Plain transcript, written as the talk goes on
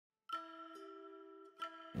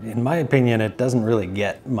In my opinion, it doesn't really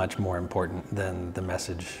get much more important than the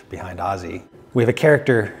message behind Ozzy. We have a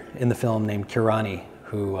character in the film named Kirani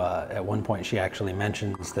who at one point she actually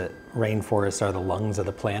mentions that rainforests are the lungs of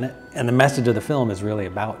the planet. And the message of the film is really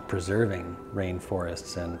about preserving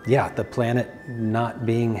rainforests. And yeah, the planet not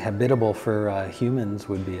being habitable for humans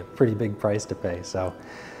would be a pretty big price to pay. So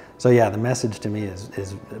yeah, the message to me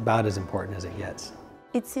is about as important as it gets.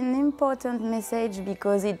 It's an important message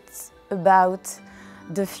because it's about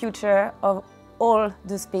the future of all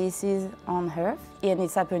the species on Earth. And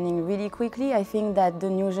it's happening really quickly. I think that the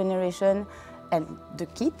new generation and the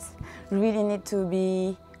kids really need to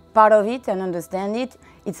be part of it and understand it.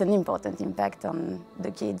 It's an important impact on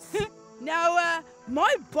the kids. Now,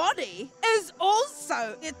 my body is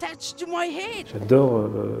also attached to my head. J'adore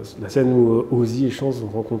la scène où Ozzy et Chance vont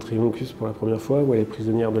rencontrer Moncus pour la première fois, où elle est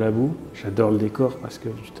prisonnière de la boue. J'adore le décor parce que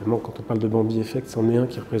justement, quand on parle de VFX, c'en est un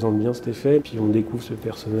qui représente bien cet effet. Puis on découvre ce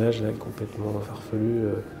personnage là complètement farfelu.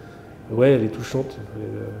 Ouais, elle est touchante.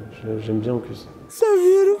 J'aime bien Moncus. So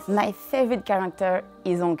beautiful. My favorite character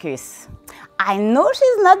is Moncus. I know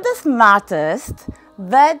she's not the smartest,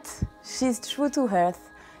 but she's true to earth.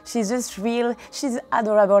 She's just real, she's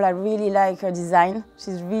adorable, I really like her design.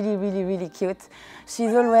 She's really, really, really cute.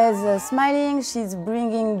 She's always smiling, she's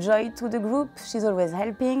bringing joy to the group, she's always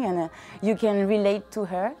helping and you can relate to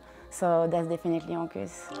her. So that's definitely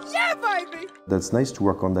Moncus. Yeah, baby! That's nice to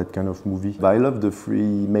work on that kind of movie. I love the three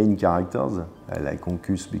main characters. I like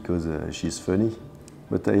Moncus because she's funny.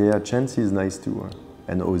 But yeah, Chance is nice too.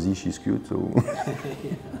 And Ozzy, she's cute, so...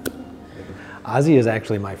 Ozzy is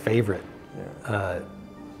actually my favorite. Yeah.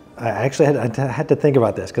 I actually had to think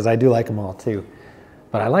about this because I do like them all too.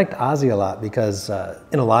 But I liked Ozzy a lot because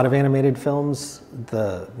in a lot of animated films,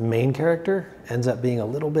 the main character ends up being a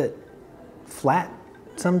little bit flat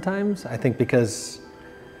sometimes. I think because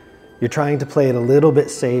you're trying to play it a little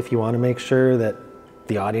bit safe. You want to make sure that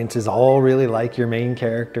the audiences all really like your main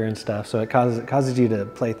character and stuff. So it causes you to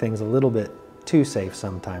play things a little bit too safe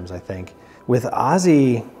sometimes, I think. With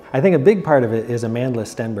Ozzy, I think a big part of it is Amandla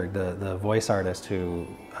Stenberg, the voice artist who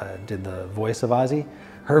did the voice of Ozzy.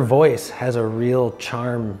 Her voice has a real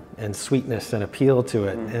charm and sweetness and appeal to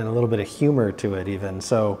it, and a little bit of humor to it even.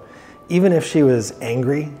 So even if she was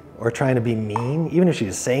angry or trying to be mean, even if she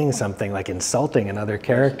was saying something like insulting another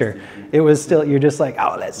character, it was still, you're just like,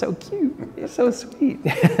 oh, that's so cute, it's so sweet.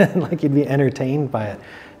 Like you'd be entertained by it.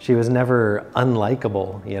 She was never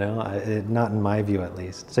unlikable, you know, not in my view at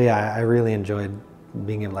least. So yeah, I really enjoyed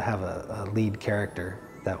being able to have a lead character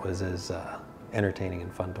that was as entertaining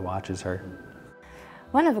and fun to watch as her.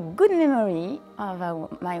 One of a good memory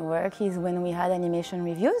of my work is when we had animation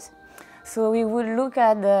reviews. So we would look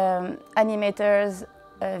at the animators'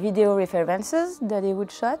 video references that they would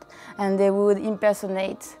shot, and they would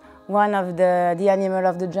impersonate one of the animal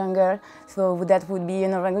of the jungle. So that would be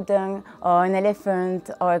an orangutan, or an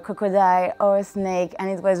elephant, or a crocodile, or a snake, and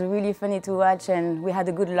it was really funny to watch, and we had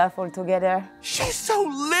a good laugh all together. She's so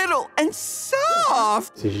little and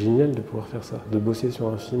soft! C'est génial de pouvoir faire ça, de bosser sur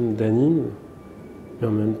un film d'anime, mais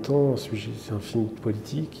en même temps, c'est un film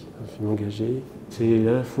politique, un film engagé. C'est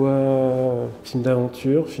à la fois film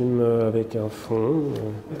d'aventure, film avec un fond,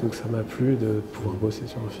 donc ça m'a plu de pouvoir bosser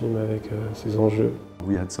sur un film avec ces enjeux.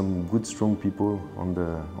 We had some good, strong people on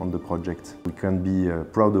the project. We can be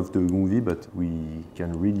proud of the movie, but we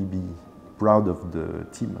can really be proud of the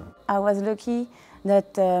team. I was lucky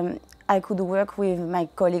that I could work with my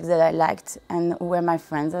colleagues that I liked and who were my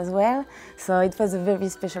friends as well. So it was a very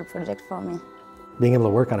special project for me. Being able to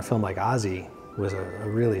work on a film like Ozzy was a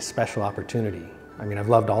really special opportunity. I mean, I've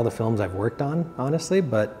loved all the films I've worked on, honestly,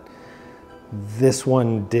 but this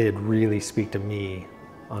one did really speak to me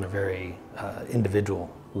on a very individual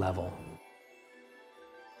level.